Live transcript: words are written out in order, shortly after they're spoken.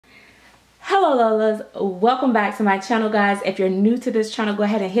Hello Lolas, welcome back to my channel, guys. If you're new to this channel, go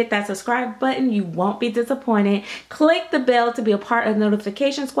ahead and hit that subscribe button. You won't be disappointed. Click the bell to be a part of the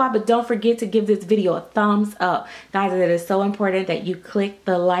notification squad, but don't forget to give this video a thumbs up. Guys, it is so important that you click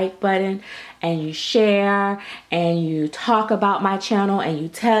the like button and you share and you talk about my channel and you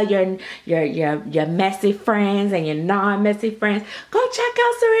tell your messy friends and your non-messy friends, go check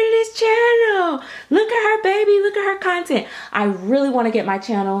out Serenity's channel. Look at her, baby. Look at her content. I really want to get my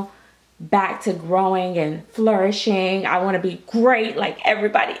channel back to growing and flourishing. I want to be great like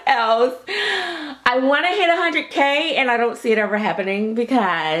everybody else. I want to hit 100K and I don't see it ever happening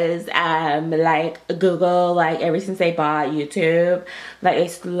because like Google, like ever since they bought YouTube, like they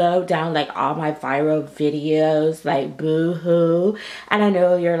slowed down like all my viral videos, like boo-hoo. And I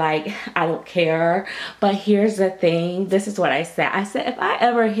know you're like, I don't care, but here's the thing. This is what I said. I said if I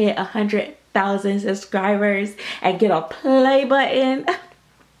ever hit 100,000 subscribers and get a play button,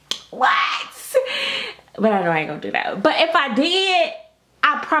 what? But I know I ain't gonna do that. But if I did,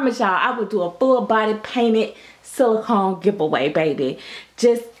 I promise y'all I would do a full body painted silicone giveaway, baby.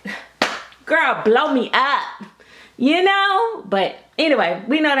 Just, girl, blow me up, you know? But anyway,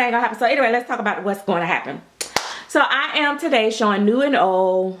 we know that ain't gonna happen. So anyway, let's talk about what's going to happen. So I am today showing new and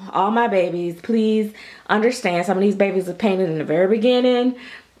old, all my babies. Please understand, some of these babies were painted in the very beginning.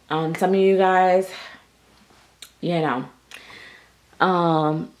 Some of you guys, you know,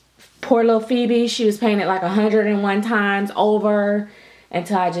 poor little Phoebe, she was painted like 101 times over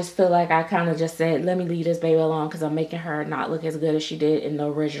until I just feel like I kind of just said, let me leave this baby alone because I'm making her not look as good as she did in the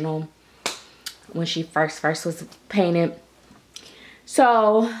original when she first was painted.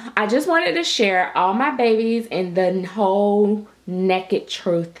 So I just wanted to share all my babies and the whole naked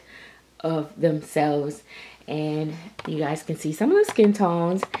truth of themselves. And you guys can see some of the skin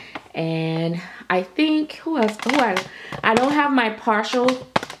tones. And I think, who else? I don't have my partial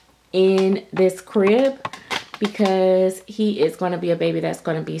in this crib because he is going to be a baby that's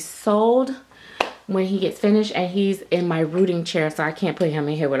going to be sold when he gets finished, and he's in my rooting chair, so I can't put him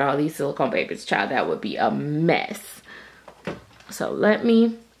in here with all these silicone babies, child. That would be a mess. So let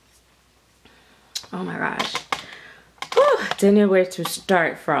me, oh my gosh, whew, didn't know where to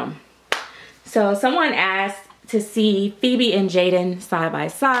start from. So someone asked to see Phoebe and Jaden side by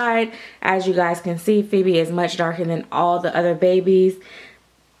side. As you guys can see, Phoebe is much darker than all the other babies.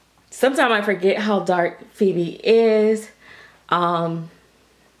 Sometimes I forget how dark Phoebe is, but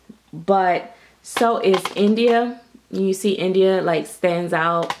so is India. You see India like stands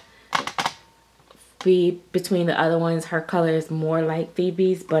out between the other ones. Her color is more like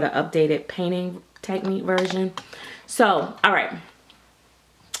Phoebe's, but an updated painting technique version. So, all right.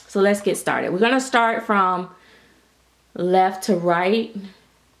 So let's get started. We're going to start from left to right.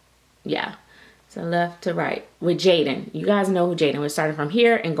 Yeah. So left to right with Jaden. You guys know who Jaden was, starting from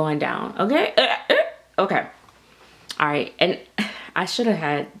here and going down. Okay. Okay. All right. And I should have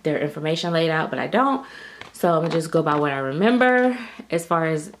had their information laid out, but I don't. So I'm gonna just go by what I remember as far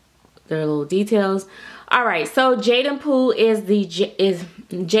as their little details. All right. So Jaden Pooh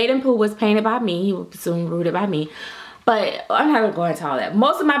Jaden Pooh was painted by me. He was soon rooted by me. But I'm not gonna go into all that.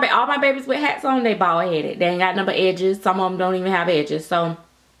 Most of all my babies with hats on, they bald headed. They ain't got number edges. Some of them don't even have edges. So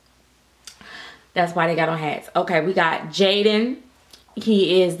that's why they got on hats. Okay, we got Jaden.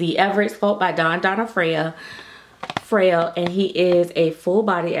 He is the Everett Sculpt by Donna Frail, and he is a full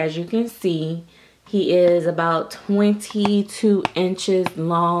body, as you can see. He is about 22 inches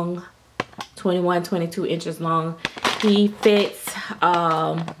long, 21, 22 inches long. He fits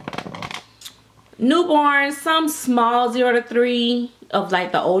newborns, some small 0 to 3 of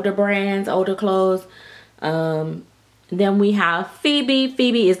like the older brands, older clothes. Then we have Phoebe.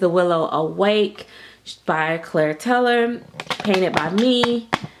 Phoebe is the Willow Awake by Claire Teller, painted by me.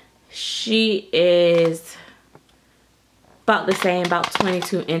 She is about the same, about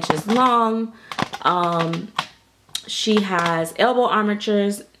 22 inches long. She has elbow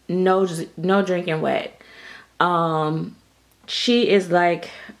armatures, no drinking wet. She is like,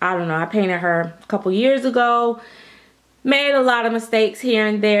 I don't know, I painted her a couple years ago. Made a lot of mistakes here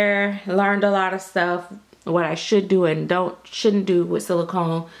and there. Learned a lot of stuff, what I should do and shouldn't do with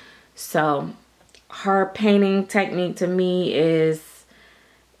silicone. So her painting technique to me is,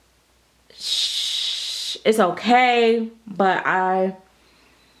 it's okay, but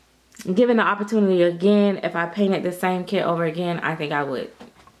given the opportunity again, if I painted the same kit over again, I think I would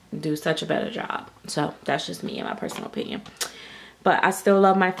do such a better job. So that's just me and my personal opinion. But I still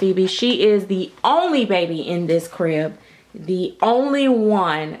love my Phoebe. She is the only baby in this crib, the only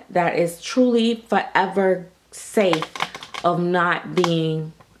one that is truly forever safe of not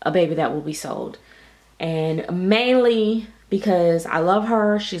being a baby that will be sold. And mainly because I love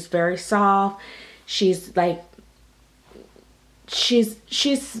her. She's very soft. She's like,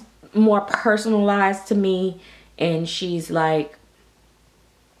 she's more personalized to me, and she's like,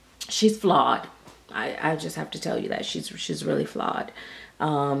 she's flawed. I just have to tell you that she's really flawed.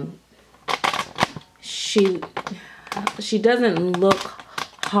 She doesn't look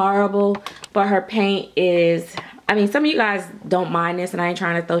horrible, but her paint is, I mean, some of you guys don't mind this, and I ain't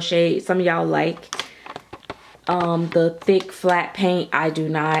trying to throw shade. Some of y'all like the thick flat paint. I do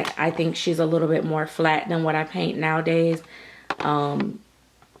not. I think she's a little bit more flat than what I paint nowadays. I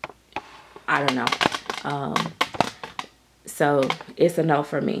don't know. So it's a no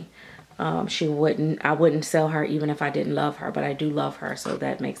for me. I wouldn't sell her even if I didn't love her, but I do love her, so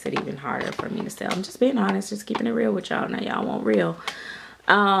that makes it even harder for me to sell. I'm just being honest, just keeping it real with y'all. Now y'all want real.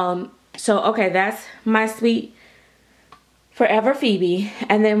 So okay, that's my sweet Forever Phoebe.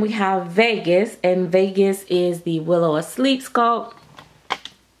 And then we have Vegas, and Vegas is the Willow Asleep sculpt.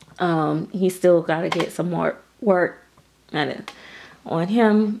 He's still got to get some more work on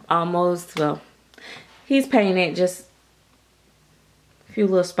him. Almost, well, he's painted, just a few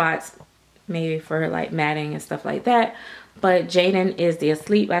little spots, maybe for like matting and stuff like that. But Jaden is the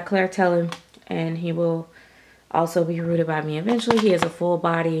Asleep by Claire Teller, and he will also be rooted by me eventually. He is a full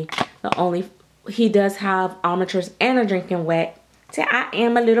body. He does have armatures and a drinking wet. So I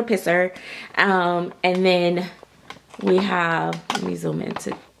am a little pisser. And then we have, let me zoom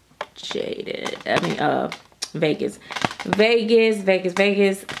into Vegas.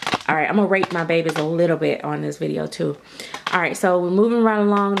 Vegas. All right, I'm gonna rate my babies a little bit on this video too. All right, so we're moving right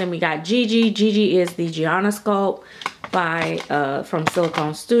along. Then we got Gigi. Gigi is the Gianna sculpt from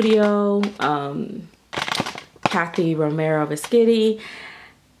Silicone Studio. Kathy Romero Viscitti,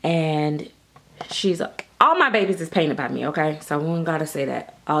 and all my babies is painted by me, okay? So one gotta say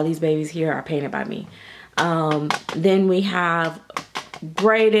that. All these babies here are painted by me. Then we have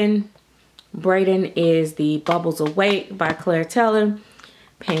Brayden. Brayden is the Bubbles Awake by Claire Teller.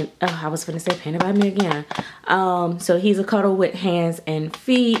 I was gonna say painted by me again. So he's a cuddle with hands and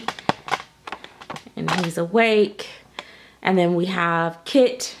feet, and he's awake. And then we have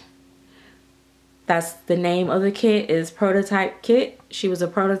Kit. That's the name of the kit, is Prototype Kit. She was a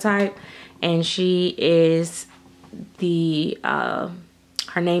prototype, and she is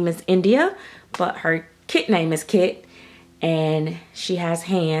her name is India, but her kit name is Kit, and she has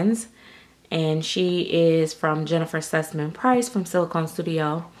hands, and she is from Jennifer Sussman Price from Silicone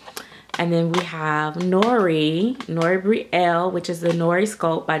Studio. And then we have Nori Brielle, which is the Nori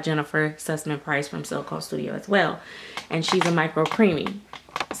sculpt by Jennifer Sussman Price from Silicone Studio as well, and she's a micro creamy.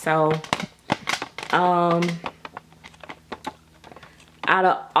 So out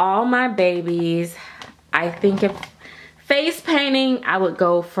of all my babies, I think if face painting, I would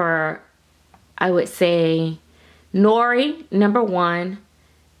go for, I would say Nori, number 1.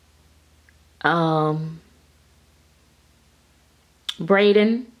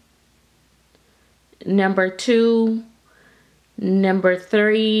 Brayden, number 2. Number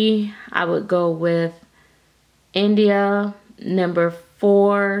 3, I would go with India. Number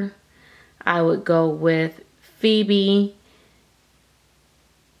 4, I would go with Phoebe,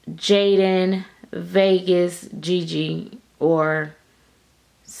 Jaden, Vegas, Gigi, or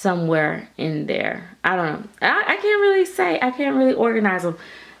somewhere in there. I don't know. I can't really say. I can't really organize them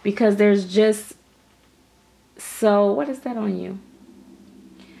because there's just so, what is that on you?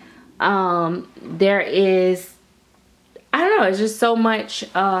 There is, I don't know, it's just so much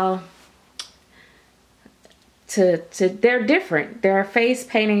they're different. Their face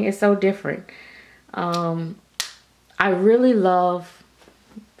painting is so different. I really love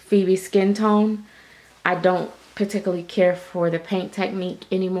Phoebe's skin tone. I don't particularly care for the paint technique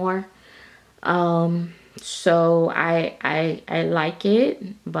anymore. So I like it,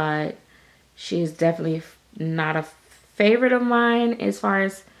 but she's definitely not a favorite of mine as far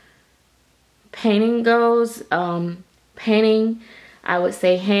as painting goes. Painting, I would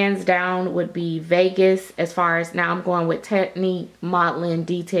say hands down would be Vegas. As far as, now I'm going with technique, modeling,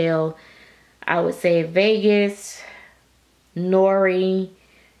 detail, I would say Vegas, Nori,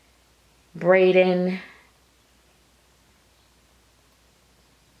 Brayden,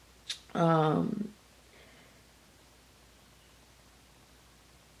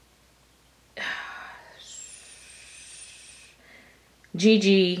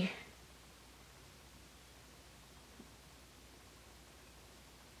 Gigi,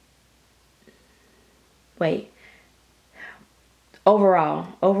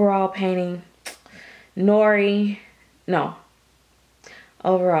 overall painting, Nori, no,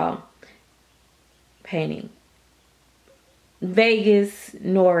 overall painting, Vegas,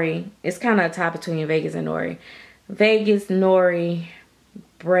 Nori. It's kind of a tie between Vegas and Nori. Vegas, Nori,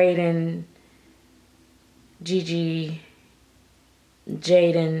 Brayden, Gigi,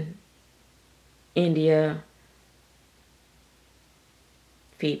 Jaden, India,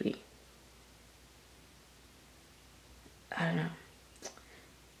 Phoebe. I don't know.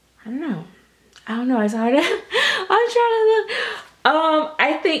 It's hard. I'm trying to look.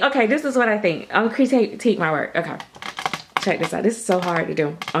 I think, okay, this is what I think. I'm gonna critique my work. Okay, check this out. This is so hard to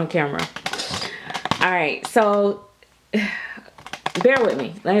do on camera. All right, so bear with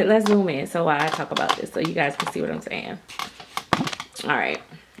me. Let's zoom in so while I talk about this so you guys can see what I'm saying. All right,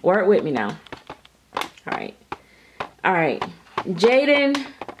 work with me now. All right, Jaden.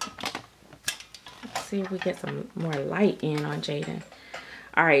 Let's see if we get some more light in on Jaden.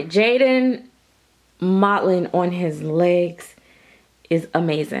 All right, Jaden modeling on his legs is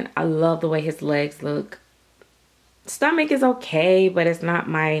amazing. I love the way his legs look. Stomach is okay, but it's not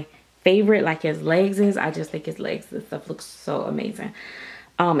my favorite like his legs is. I just think his legs, this stuff looks so amazing.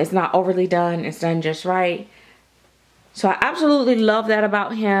 It's not overly done. It's done just right. So I absolutely love that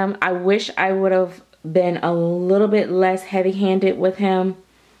about him. I wish I would have been a little bit less heavy-handed with him.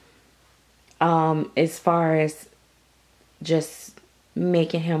 As far as just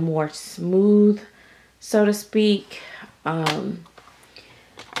making him more smooth, so to speak.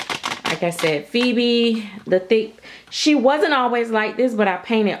 Like I said, Phoebe, she wasn't always like this, but I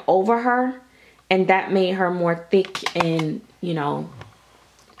painted over her, and that made her more thick and, you know,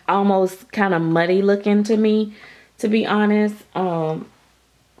 almost kind of muddy looking to me, to be honest. You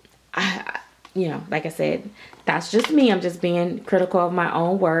know, like I said, that's just me. I'm just being critical of my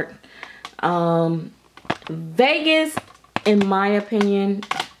own work. Vegas, in my opinion,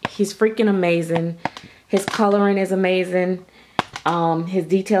 he's freaking amazing. His coloring is amazing. His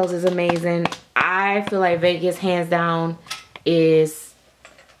details is amazing. I feel like Vegas, hands down, is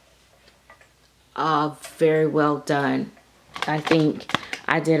very well done. I think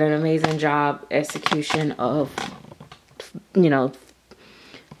I did an amazing job execution of, you know,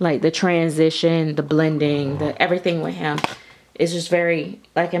 like the transition, the blending, the everything with him. It's just very,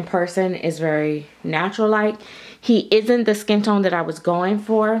 like in person, is very natural-like. He isn't the skin tone that I was going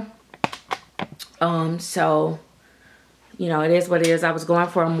for. So, you know, it is what it is. I was going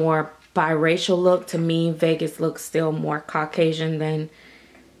for a more biracial look. To me, Vegas looks still more Caucasian than,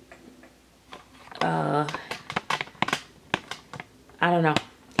 I don't know.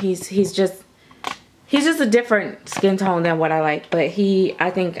 He's just a different skin tone than what I like. But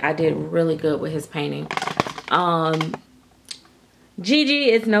I think I did really good with his painting. Gigi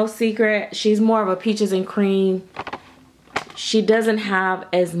is no secret. She's more of a peaches and cream. She doesn't have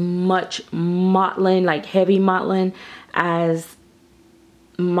as much mottling, like heavy mottling, as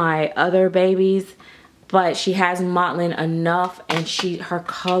my other babies, but she has mottling enough, and her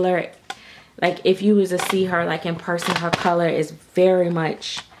color, like if you was to see her like in person, her color is very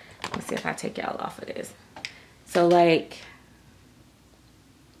much, let's see if I take y'all off of this. So like,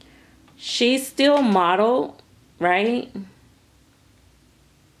 she's still modeled, right?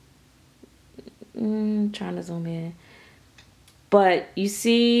 Trying to zoom in. But you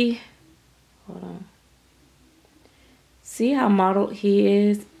see, hold on. See how modeled he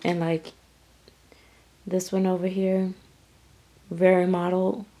is? And like this one over here, very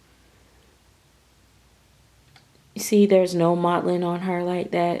modeled. You see there's no mottling on her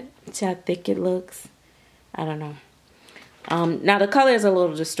like that. See how thick it looks? I don't know. Now the color is a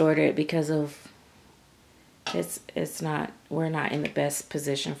little distorted because of, we're not in the best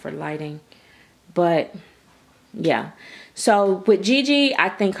position for lighting. But yeah, so with Gigi, I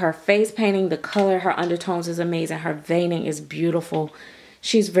think her face painting, the color, her undertones is amazing. Her veining is beautiful.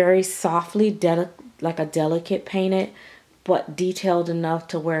 She's very softly, like a delicate painted, but detailed enough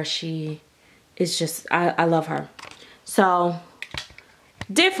to where she is just, I love her. So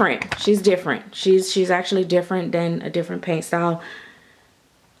different. She's different. She's actually different than a different paint style.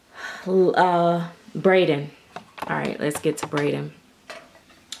 Brayden. All right, let's get to Brayden.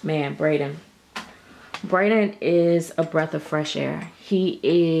 Man, Brayden is a breath of fresh air. He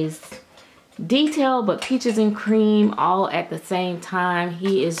is detailed, but peaches and cream all at the same time.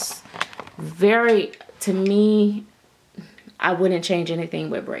 He is very, to me, I wouldn't change anything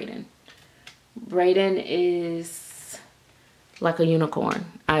with Brayden. Brayden is like a unicorn.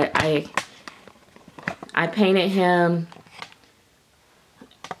 I painted him,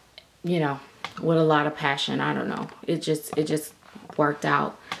 you know, with a lot of passion. I don't know. It just worked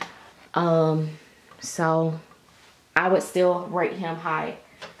out. So I would still rate him high.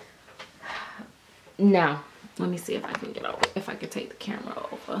 Now, let me see if I can get over, if I can take the camera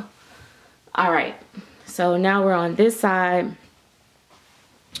over. All right. So now we're on this side.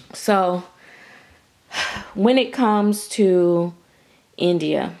 So when it comes to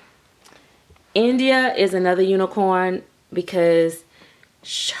India is another unicorn because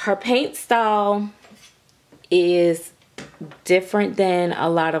her paint style is different than a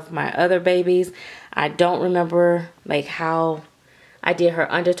lot of my other babies. I don't remember like how I did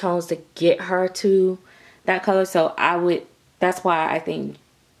her undertones to get her to that color, so that's why I think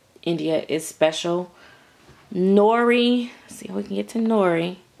India is special. Nori, let's see if we can get to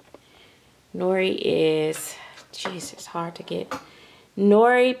Nori. Nori is, jeez, it's hard to get.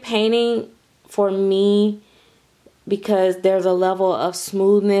 Nori painting for me, because there's a level of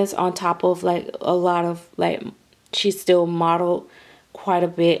smoothness on top of like a lot of like, she's still modeled quite a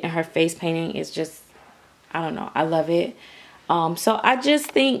bit, and her face painting is just, I don't know, I love it. So I just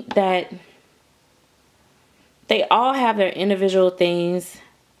think that they all have their individual things,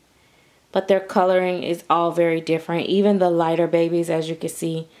 but their coloring is all very different. Even the lighter babies, as you can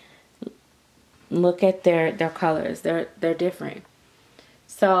see, look at their colors. They're different.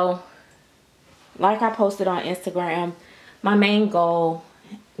 So, like I posted on Instagram, my main goal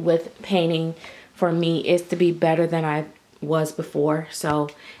with painting for me is to be better than I was before. So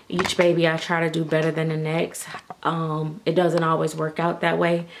each baby I try to do better than the next. It doesn't always work out that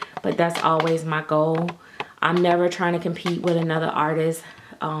way, but that's always my goal. I'm never trying to compete with another artist.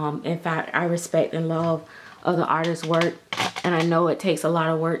 In fact, I respect and love other artists' work, and I know it takes a lot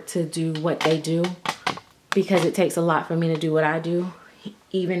of work to do what they do, because it takes a lot for me to do what I do,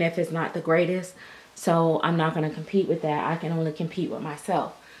 even if it's not the greatest. So I'm not going to compete with that. I can only compete with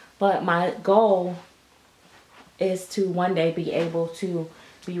myself. But my goal is to one day be able to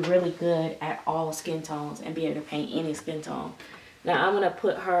be really good at all skin tones and be able to paint any skin tone. Now I'm going to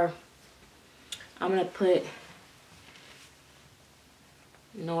put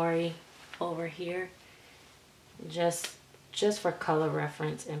Nori over here just for color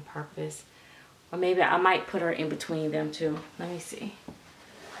reference and purpose. Or maybe I might put her in between them too. Let me see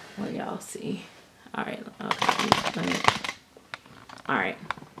what y'all see. Alright, okay. Alright.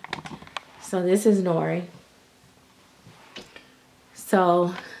 So this is Nori.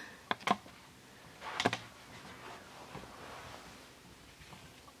 So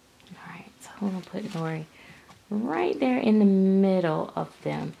alright, so I'm gonna put Nori right there in the middle of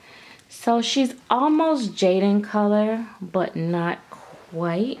them. So she's almost Jaden color, but not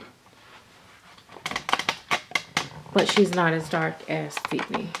quite. But she's not as dark as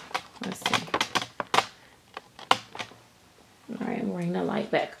Phoebe. Let's see. Alright, bring the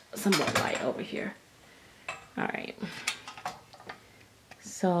light back. Some more light over here. Alright.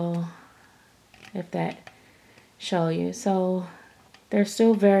 So, if that show you. So, they're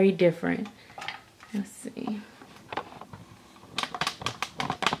still very different. Let's see.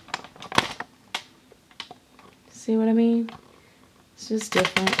 See what I mean? It's just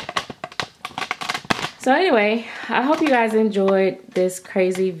different. So anyway, I hope you guys enjoyed this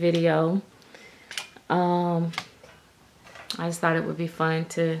crazy video. I just thought it would be fun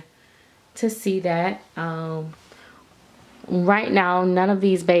to see that. Right now, none of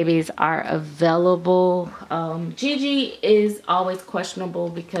these babies are available. Gigi is always questionable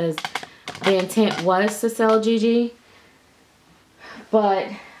because the intent was to sell Gigi. But,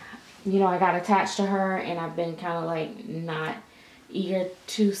 you know, I got attached to her and I've been kind of like not eager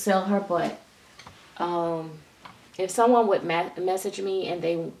to sell her. But if someone would message me and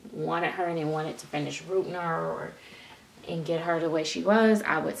they wanted her and they wanted to finish rooting her and get her the way she was,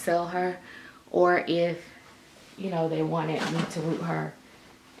 I would sell her. Or if, you know, they wanted me to root her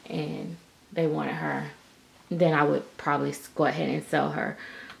and they wanted her, then I would probably go ahead and sell her.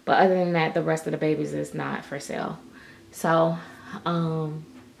 But other than that, the rest of the babies is not for sale. So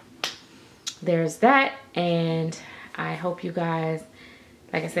there's that, and I hope you guys,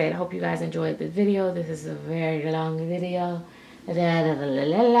 like I said, I hope you guys enjoyed the video. This is a very long video.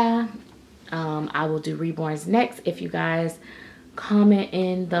 I will do reborns next. If you guys comment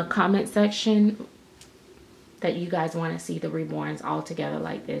in the comment section that you guys want to see the reborns all together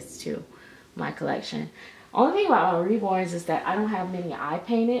like this to my collection. Only thing about my reborns is that I don't have many I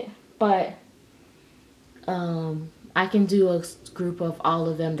painted, but I can do a group of all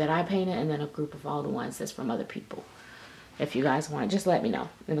of them that I painted and then a group of all the ones that's from other people. If you guys want, just let me know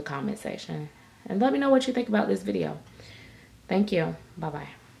in the comment section and let me know what you think about this video. Thank you.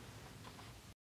 Bye-bye.